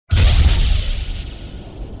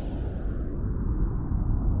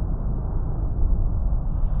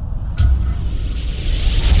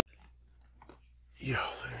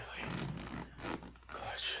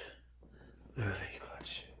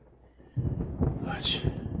Clutch.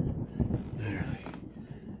 Literally.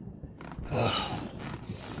 Oh.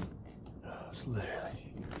 It's literally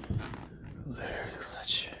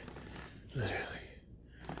clutch. Literally.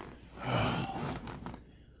 Oh.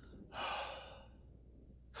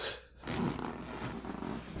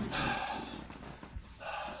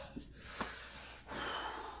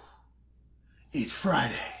 It's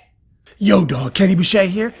Friday. Yo dog, Kenny Boucher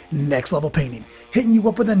here, Next Level Painting, hitting you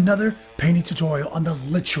up with another painting tutorial on the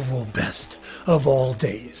literal best of all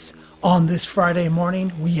days. On this Friday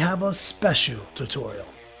morning, we have a special tutorial.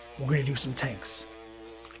 We're going to do some tanks.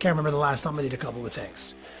 I can't remember the last time I did a couple of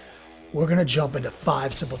tanks. We're going to jump into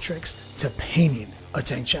 5 simple tricks to painting a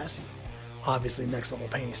tank chassis. Obviously, Next Level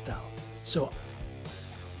Painting style. So,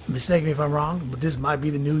 mistake me if I'm wrong, but this might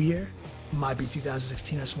be the new year. Might be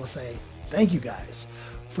 2016. I just want to say thank you guys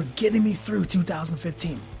for getting me through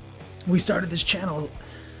 2015. We started this channel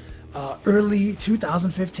early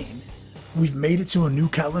 2015. We've made it to a new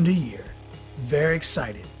calendar year. Very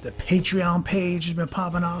excited. The Patreon page has been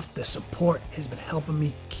popping off. The support has been helping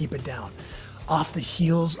me keep it down. Off the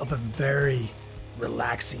heels of a very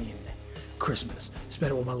relaxing Christmas.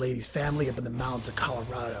 Spent it with my lady's family up in the mountains of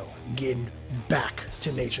Colorado, getting back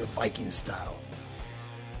to nature Viking style.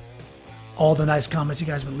 All the nice comments you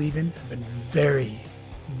guys have been leaving have been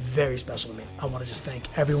very special to me. I want to just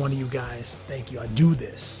thank every one of you guys. Thank you. I do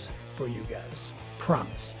this for you guys.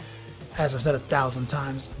 Promise. As I've said 1,000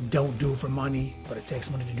 times, don't do it for money, but it takes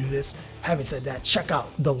money to do this. Having said that, check out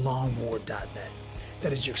thelongboard.net.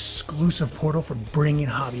 That is your exclusive portal for bringing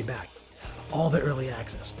hobby back. All the early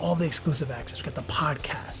access, all the exclusive access. We got the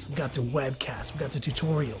podcasts, we got the webcasts, we got the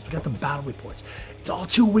tutorials, we got the battle reports. It's all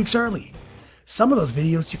 2 weeks early. Some of those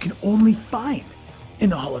videos you can only find in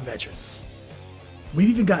the Hall of Veterans. We've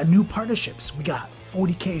even got new partnerships. We got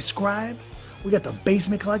 40K Scribe, we got the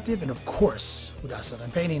Basement Collective, and of course, we got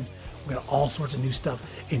Southern Painting. We got all sorts of new stuff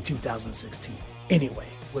in 2016. Anyway,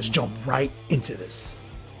 let's jump right into this.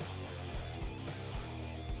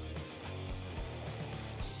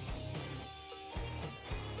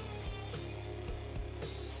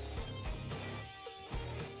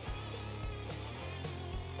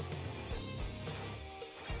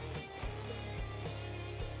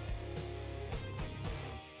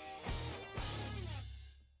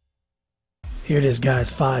 Here it is,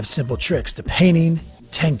 guys. 5 simple tricks to painting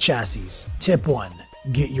tank chassis. Tip 1,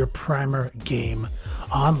 get your primer game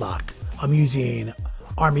on lock. I'm using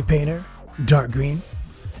Army Painter, dark green,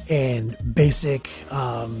 and basic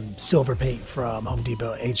silver paint from Home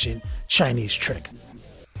Depot, ancient Chinese trick.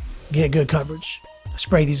 Get good coverage.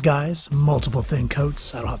 Spray these guys, multiple thin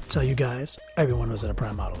coats. I don't have to tell you guys. Everyone knows that are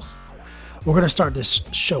prime models. We're going to start this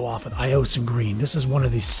show off with Iosin green. This is one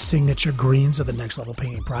of the signature greens of the Next Level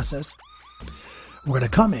Painting process. We're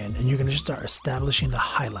going to come in and you're going to just start establishing the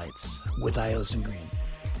highlights with Iosin green.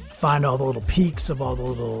 Find all the little peaks of all the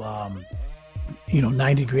little,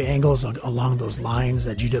 90-degree angles along those lines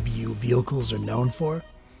that UW vehicles are known for.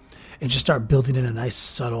 And just start building in a nice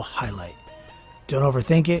subtle highlight. Don't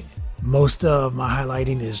overthink it. Most of my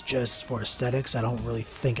highlighting is just for aesthetics. I don't really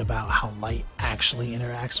think about how light actually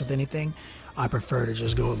interacts with anything. I prefer to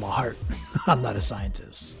just go with my heart. I'm not a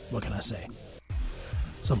scientist. What can I say?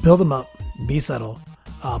 So build them up. Be subtle,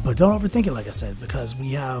 but don't overthink it, like I said, because we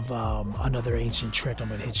have another ancient trick I'm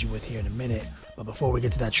going to hit you with here in a minute. But before we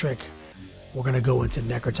get to that trick, we're going to go into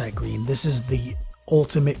Necrotite green. This is the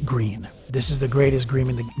ultimate green. This is the greatest green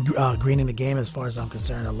in the game as far as I'm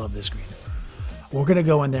concerned. I love this green. We're going to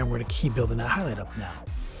go in there and we're going to keep building that highlight up now.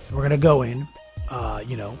 We're going to go in,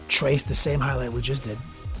 trace the same highlight we just did,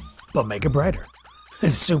 but make it brighter.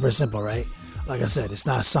 It's super simple, right? Like I said, it's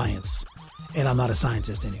not science, and I'm not a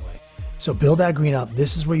scientist anyway. So build that green up.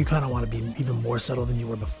 This is where you kind of want to be even more subtle than you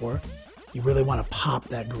were before. You really want to pop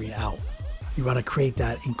that green out. You want to create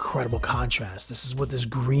that incredible contrast. This is what this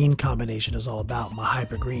green combination is all about. My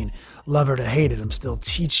hyper green. Love it or hate it, I'm still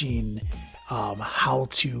teaching how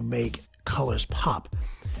to make colors pop.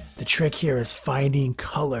 The trick here is finding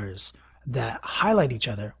colors that highlight each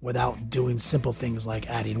other without doing simple things like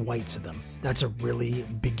adding white to them. That's a really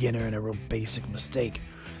beginner and a real basic mistake,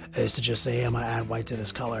 is to just say, hey, I'm going to add white to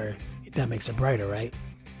this color. That makes it brighter, right?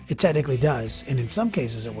 It technically does, and in some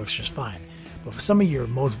cases it works just fine. But for some of your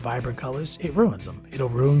most vibrant colors, it ruins them. It'll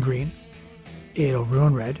ruin green, it'll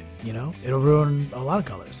ruin red, it'll ruin a lot of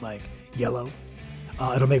colors like yellow.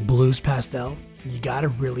 It'll make blues pastel. You gotta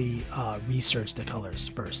really research the colors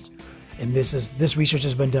first. And this research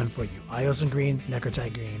has been done for you. Iosin green,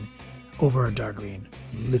 Necrotite green, over a dark green.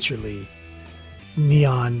 Literally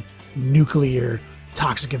neon, nuclear,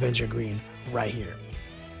 Toxic Avenger green right here.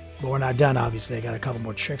 But we're not done, obviously. I got a couple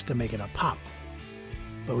more tricks to make it a pop.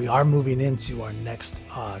 but we are moving into our next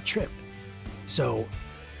trick. So,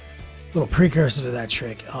 little precursor to that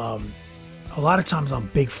trick. A lot of times on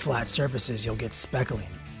big flat surfaces, you'll get speckling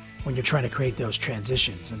when you're trying to create those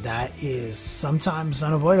transitions, and that is sometimes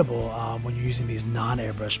unavoidable when you're using these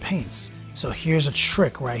non-airbrush paints. So here's a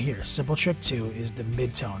trick right here. Simple trick 2 is the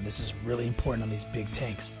mid-tone. This is really important on these big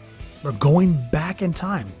tanks. We're going back in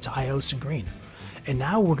time to Ios and green, and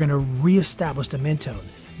now we're going to re-establish the mid-tone.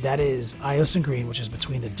 That is Ios and green, which is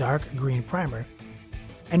between the dark green primer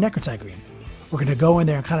and Necrotite green. We're going to go in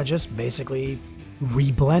there and kind of just basically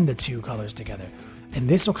reblend the two colors together, and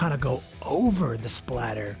this will kind of go over the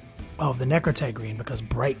splatter of the Necrotite green, because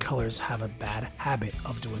bright colors have a bad habit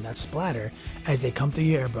of doing that splatter. As they come through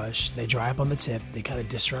your airbrush, they dry up on the tip, they kind of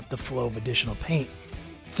disrupt the flow of additional paint,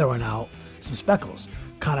 throwing out some speckles,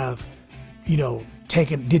 kind of, you know,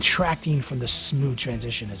 detracting from the smooth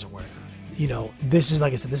transition, as it were. You know, this is,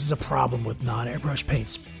 like I said, this is a problem with non-airbrush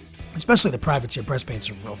paints, especially the privateer press paints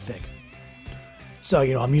are real thick. So,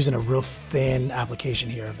 you know, I'm using a real thin application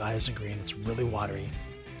here of Ios and green. It's really watery,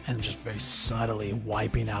 and I'm just very subtly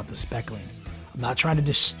wiping out the speckling. I'm not trying to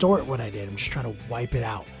distort what I did. I'm just trying to wipe it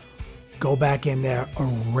out. Go back in there,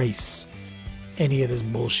 erase any of this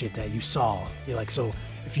bullshit that you saw. You're like, so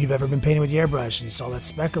if you've ever been painting with your airbrush and you saw that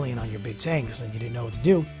speckling on your big tanks and you didn't know what to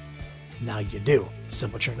do, now you do.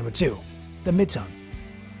 Simple trick number 2, the mid-tone.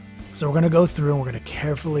 So we're going to go through and we're going to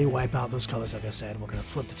carefully wipe out those colors. Like I said, we're going to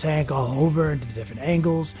flip the tank all over into different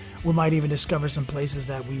angles. We might even discover some places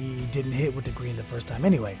that we didn't hit with the green the first time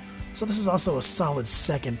anyway. So this is also a solid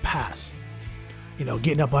second pass. You know,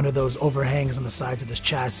 getting up under those overhangs on the sides of this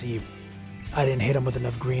chassis, I didn't hit them with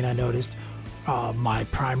enough green, I noticed. My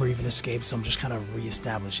primer even escaped, so I'm just kind of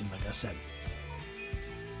re-establishing, like I said.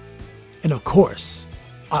 And of course,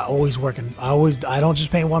 I don't just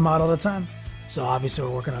paint one model at a time. So obviously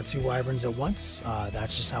we're working on 2 wyverns at once.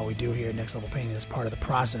 That's just how we do here at Next Level Painting. As part of the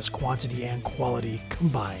process, quantity and quality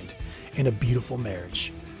combined in a beautiful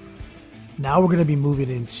marriage. Now we're going to be moving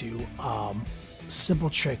into simple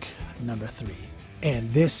trick number 3. And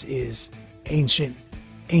this is ancient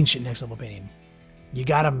Next Level Painting. You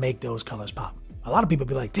got to make those colors pop. A lot of people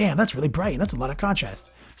be like, damn, that's really bright. That's a lot of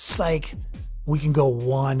contrast. Psych, we can go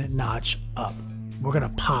one notch up. We're going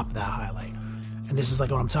to pop that highlight. And this is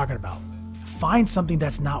like what I'm talking about. Find something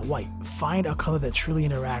that's not white. Find a color that truly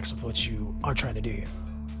interacts with what you are trying to do here.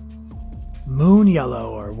 Moon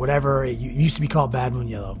yellow, or whatever, it used to be called bad moon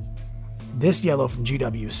yellow. This yellow from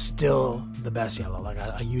GW is still the best yellow. Like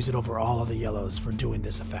I use it over all other yellows for doing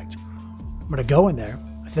this effect. I'm going to go in there,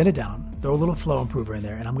 thin it down, throw a little flow improver in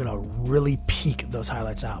there, and I'm going to really peak those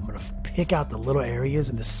highlights out. I'm going to pick out the little areas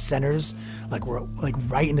in the centers, like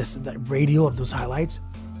right in the radial of those highlights.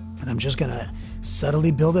 And I'm just going to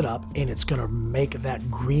subtly build it up, and it's going to make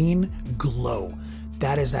that green glow.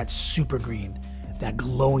 That is that super green, that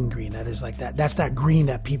glowing green. That is like that. That's that green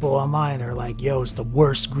that people online are like, yo, it's the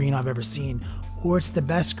worst green I've ever seen, or it's the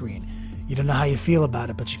best green. You don't know how you feel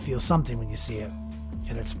about it, but you feel something when you see it.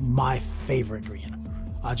 And it's my favorite green.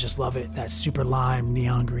 I just love it. That super lime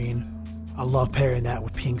neon green. I love pairing that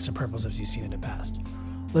with pinks and purples as you've seen in the past.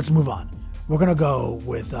 Let's move on. We're going to go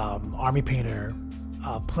with Army Painter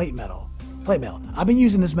plate metal. I've been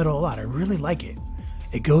using this metal a lot. I really like it.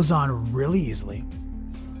 It goes on really easily.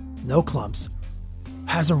 No clumps.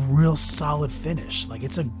 Has a real solid finish. Like,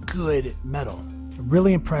 it's a good metal.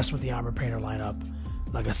 Really impressed with the Armor Painter lineup.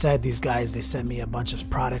 Like I said, these guys, they sent me a bunch of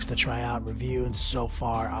products to try out and review, and so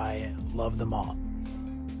far I love them all.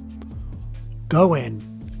 Go in,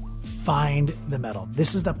 find the metal.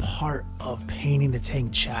 This is the part of painting the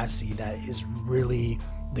tank chassis that is really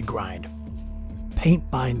the grind. Paint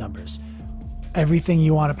by numbers. Everything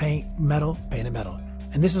you want to paint metal, paint it metal.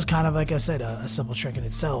 And this is kind of, like I said, a simple trick in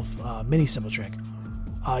itself, mini simple trick.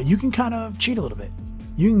 You can kind of cheat a little bit.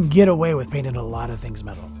 You can get away with painting a lot of things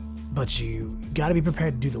metal, but you got to be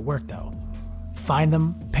prepared to do the work though. Find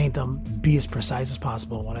them, paint them, be as precise as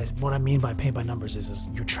possible. What I mean by paint by numbers is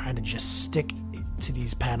you're trying to just stick to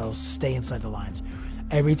these panels, stay inside the lines.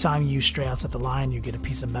 Every time you stray outside the line, you get a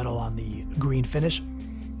piece of metal on the green finish.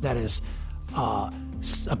 That is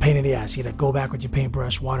a pain in the ass. You gotta go back with your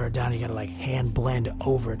paintbrush, water it down. You gotta like hand blend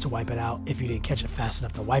over it to wipe it out if you didn't catch it fast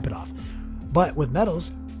enough to wipe it off. But with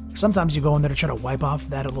metals, sometimes you go in there to try to wipe off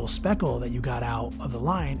that little speckle that you got out of the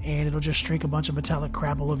line, and it'll just streak a bunch of metallic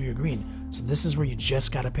crap all over your green. So this is where you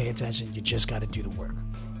just gotta pay attention. You just gotta do the work.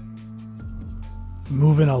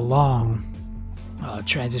 Moving along,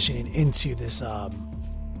 transitioning into this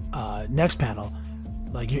next panel,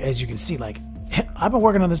 as you can see, I've been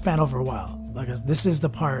working on this panel for a while. This is the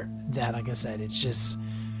part that, like I said, it's just,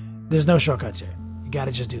 there's no shortcuts here. You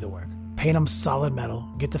gotta just do the work. paint them solid metal,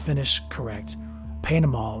 get the finish correct, paint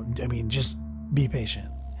them all. I mean, just be patient.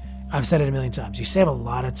 I've said it a million times. You save a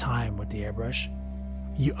lot of time with the airbrush.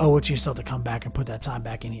 You owe it to yourself to come back and put that time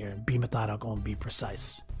back in here and be methodical and be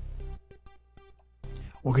precise.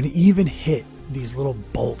 We're going to even hit these little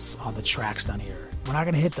bolts on the tracks down here. We're not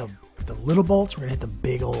going to hit the little bolts. We're going to hit the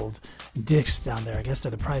big old discs down there. I guess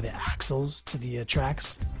they're probably the axles to the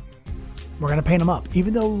tracks. We're going to paint them up.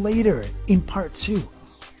 Even though later in part 2,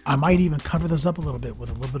 I might even cover those up a little bit with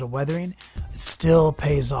a little bit of weathering. It still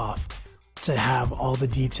pays off to have all the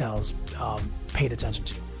details paid attention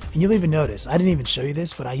to. And you'll even notice, I didn't even show you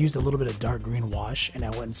this, but I used a little bit of dark green wash and I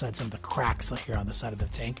went inside some of the cracks here on the side of the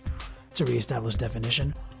tank to reestablish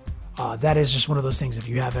definition. That is just one of those things, if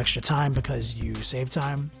you have extra time because you save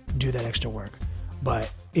time, do that extra work.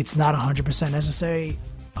 But it's not 100% necessary,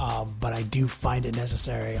 but I do find it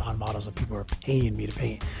necessary on models that people are paying me to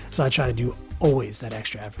paint. So I try to do always that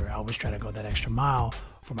extra effort. I always try to go that extra mile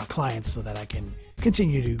for my clients so that I can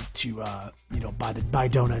continue to you know, buy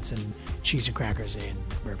donuts and cheese and crackers and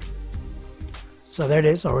bourbon. So there it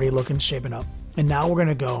is, already looking, shaping up. And now we're going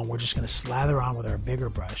to go and we're just going to slather on with our bigger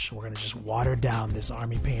brush. We're going to just water down this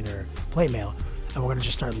Army Painter plate mail, and we're going to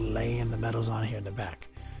just start laying the metals on here in the back.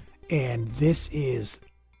 And this is,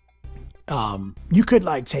 you could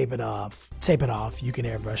like tape it off. You can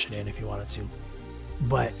airbrush it in if you wanted to.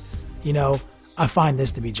 But, you know, I find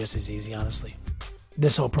this to be just as easy, honestly.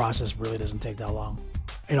 This whole process really doesn't take that long.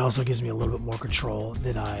 It also gives me a little bit more control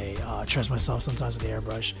than I trust myself sometimes with the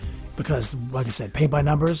airbrush, because, like I said, paint by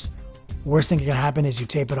numbers. Worst thing that can happen is you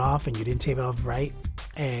tape it off and you didn't tape it off right,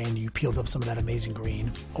 and you peeled up some of that amazing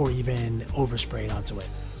green, or even oversprayed onto it.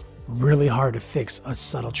 Really hard to fix a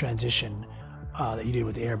subtle transition that you did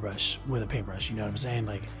with the airbrush with a paintbrush. You know what I'm saying?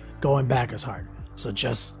 Like, going back is hard. So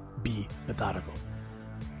just be methodical.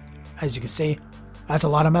 As you can see, that's a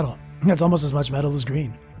lot of metal. That's almost as much metal as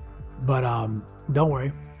green. But don't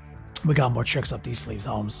worry, we got more tricks up these sleeves,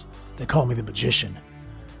 Holmes. They call me the magician.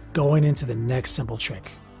 Going into the next simple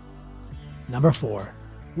trick. Number 4,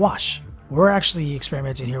 wash. We're actually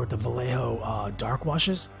experimenting here with the Vallejo dark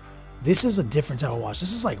washes. This is a different type of wash.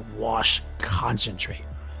 This is like wash concentrate.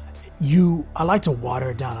 I like to water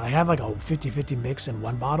it down. I have like a 50-50 mix in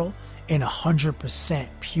one bottle and 100%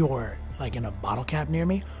 pure like in a bottle cap near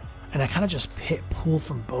me. And I kind of just pull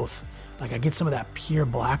from both. Like I get some of that pure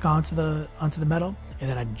black onto the metal, and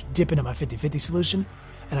then I dip into my 50-50 solution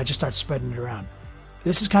and I just start spreading it around.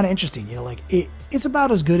 This is kind of interesting, you know, like it's about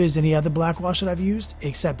as good as any other black wash that I've used,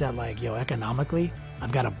 except that, like, yo, economically,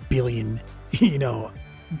 I've got 1 billion, you know,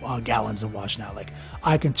 gallons of wash now. Like,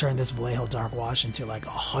 I can turn this Vallejo dark wash into like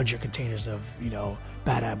 100 containers of, you know,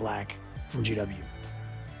 Bad Ad Black from GW.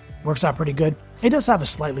 Works out pretty good. It does have a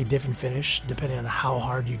slightly different finish depending on how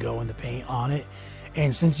hard you go in the paint on it.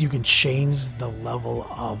 And since you can change the level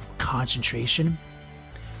of concentration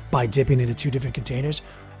by dipping into 2 different containers,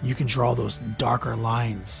 you can draw those darker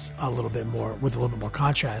lines a little bit more with a little bit more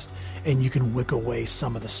contrast, and you can wick away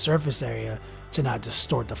some of the surface area to not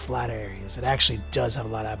distort the flat areas. It actually does have a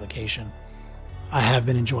lot of application. I have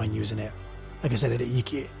been enjoying using it. Like I said,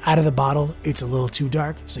 out of the bottle, it's a little too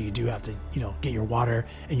dark, so you do have to, you know, get your water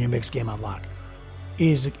and your mix game on lock.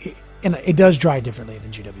 And it does dry differently than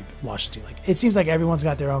GW washes do. Like, it seems like everyone's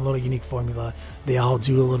got their own little unique formula. They all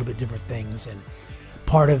do a little bit different things, and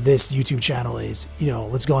part of this YouTube channel is, you know,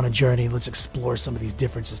 let's go on a journey. Let's explore some of these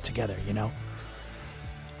differences together, you know.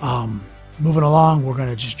 Moving along, we're going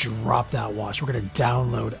to just drop that wash. We're going to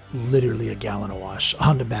download literally a gallon of wash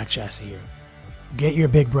on the back chassis here. Get your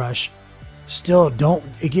big brush. Still,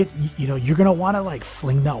 you know, you're going to want to like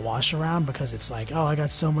fling that wash around, because it's like, oh, I got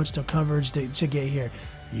so much coverage to get here.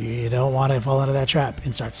 You don't want to fall into that trap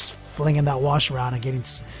and start flinging that wash around and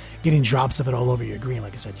getting drops of it all over your green.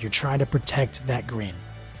 Like I said, you're trying to protect that green.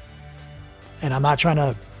 And I'm not trying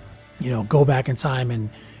to, you know, go back in time and,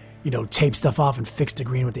 you know, tape stuff off and fix the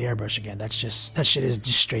green with the airbrush again. That shit is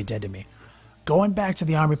just straight dead to me. Going back to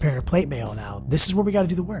the Army Painter plate mail now, this is where we got to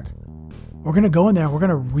do the work. We're going to go in there and we're going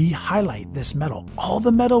to re-highlight this metal. All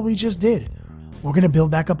the metal we just did, we're going to build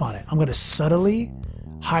back up on it. I'm going to subtly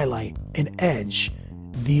highlight and edge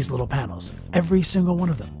these little panels, every single one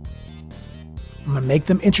of them. I'm going to make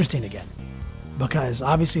them interesting again, because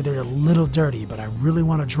obviously they're a little dirty, but I really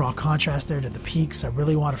want to draw contrast there to the peaks. I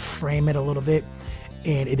really want to frame it a little bit.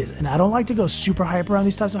 And I don't like to go super hyper on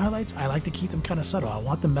these types of highlights. I like to keep them kind of subtle. I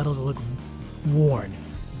want the metal to look worn,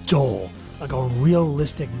 dull, like a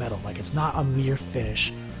realistic metal. Like, it's not a mere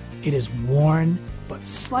finish. It is worn, but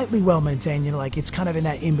slightly well maintained. You know, like, it's kind of in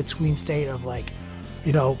that in-between state of, like,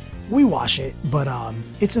 you know, we wash it, but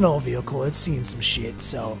it's an old vehicle. It's seen some shit,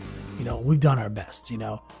 so, you know, we've done our best, you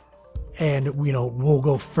know. And, you know, we'll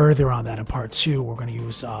go further on that in part 2. We're going to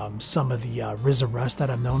use some of the RZA Rust that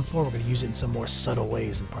I'm known for. We're going to use it in some more subtle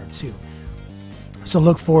ways in part 2. So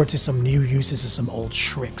look forward to some new uses of some old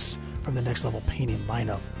tricks from the Next Level Painting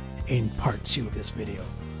lineup in part 2 of this video.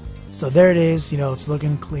 So there it is. You know, it's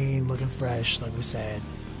looking clean, looking fresh. Like we said,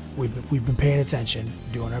 we've been paying attention,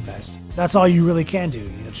 doing our best. That's all you really can do.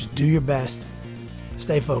 You know, just do your best,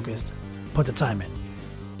 stay focused, put the time in.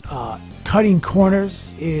 Cutting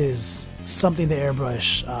corners is something the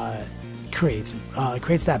airbrush creates. It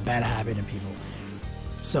creates that bad habit in people.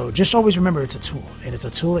 So just always remember it's a tool, and it's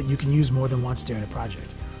a tool that you can use more than once during a project.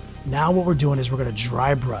 Now what we're doing is we're going to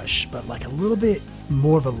dry brush, but like a little bit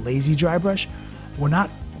more of a lazy dry brush. We're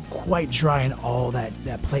not quite drying all that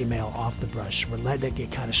plate mail off the brush. We're letting it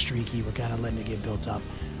get kind of streaky. We're kind of letting it get built up.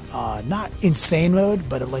 Not insane mode,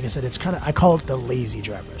 but like I said, it's kind of, I call it the lazy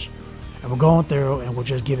dry brush. And we're going through and we're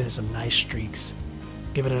just giving it some nice streaks,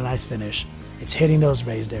 giving it a nice finish. It's hitting those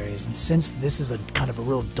raised areas. And since this is a kind of a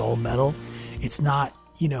real dull metal, it's not,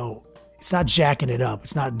 you know, it's not jacking it up.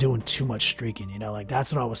 It's not doing too much streaking, you know, like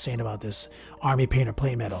that's what I was saying about this Army Painter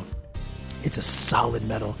plate metal. It's a solid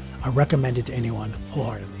metal. I recommend it to anyone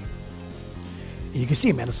wholeheartedly. And you can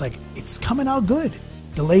see, man, it's like, it's coming out good.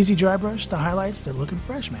 The lazy dry brush, the highlights, they're looking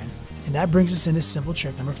fresh, man. And that brings us into simple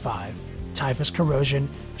trick number 5. Typhus corrosion.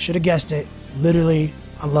 Should have guessed it. Literally,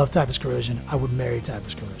 I love typhus corrosion. I would marry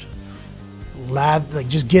typhus corrosion. Like,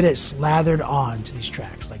 just get it slathered on to these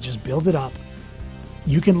tracks. Like, just build it up.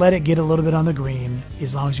 You can let it get a little bit on the green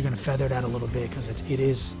as long as you're going to feather it out a little bit, because it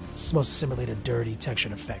is supposed to simulate a dirty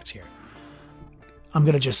textured effect here. I'm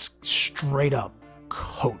going to just straight up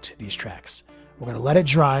coat these tracks. We're going to let it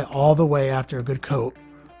dry all the way after a good coat,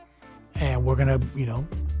 and we're going to, you know,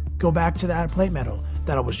 go back to that plate metal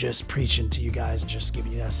that I was just preaching to you guys, just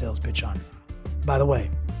giving you that sales pitch on. By the way,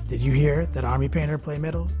 did you hear that Army Painter plate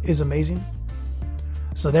metal is amazing?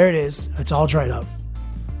 So there it is. It's all dried up.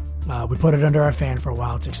 We put it under our fan for a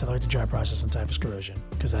while to accelerate the dry process on typhus corrosion,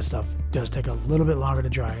 because that stuff does take a little bit longer to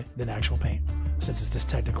dry than actual paint, since it's this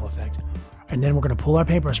technical effect. And then we're going to pull our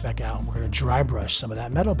paintbrush back out and we're going to dry brush some of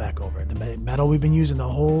that metal back over. The metal we've been using the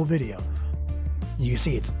whole video. You can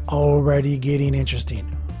see it's already getting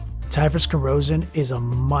interesting. Typhus corrosion is a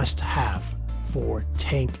must-have for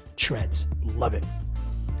tank treads. Love it.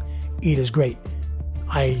 It is great.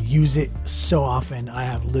 I use it so often. I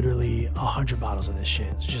have literally 100 bottles of this shit.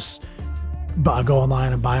 It's just, I go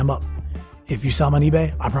online and buy them up. If you sell them on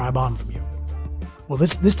eBay, I probably bought them from you. Well,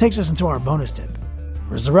 this takes us into our bonus tip.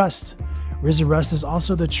 RZA Rust. RZA Rust is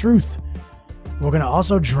also the truth. We're going to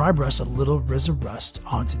also dry brush a little RZA Rust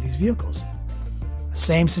onto these vehicles.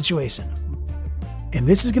 Same situation. And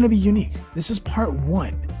this is going to be unique. This is part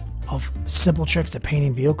 1 of simple tricks to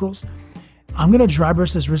painting vehicles. I'm going to dry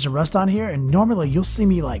brush this RZA Rust on here, and normally you'll see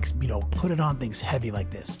me, like, you know, put it on things heavy like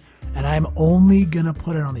this. And I'm only going to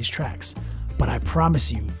put it on these tracks. But I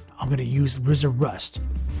promise you, I'm going to use RZA Rust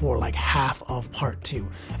for like half of part 2.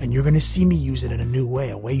 And you're going to see me use it in a new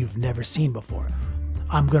way, a way you've never seen before.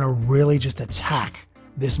 I'm going to really just attack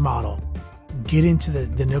this model, get into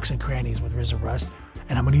the nooks and crannies with RZA Rust,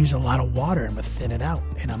 and I'm going to use a lot of water. I'm going to thin it out,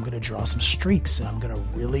 and I'm going to draw some streaks, and I'm going to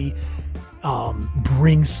really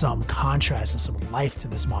bring some contrast and some life to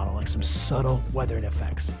this model, like some subtle weathering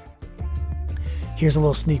effects. Here's a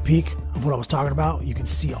little sneak peek of what I was talking about. You can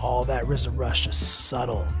see all that RZA Rust just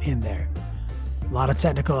subtle in there. A lot of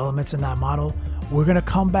technical elements in that model. We're going to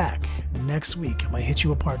come back next week. I'm going to hit you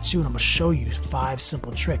with part 2, and I'm going to show you 5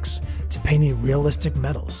 simple tricks to painting realistic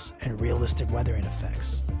metals and realistic weathering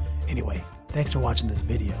effects. Anyway, thanks for watching this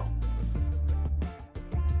video.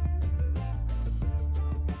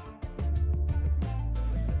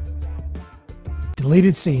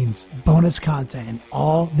 Deleted scenes, bonus content, and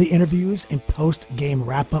all the interviews and post-game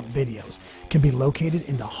wrap-up videos can be located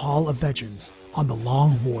in the Hall of Veterans on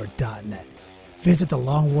thelongwar.net. Visit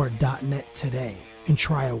thelongwar.net today and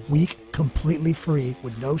try a week completely free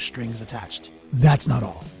with no strings attached. That's not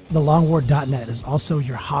all. Thelongwar.net is also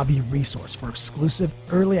your hobby resource for exclusive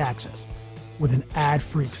early access with an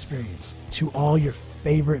ad-free experience to all your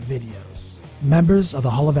favorite videos. Members of the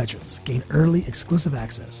Hall of Veterans gain early exclusive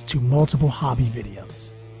access to multiple hobby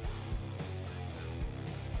videos,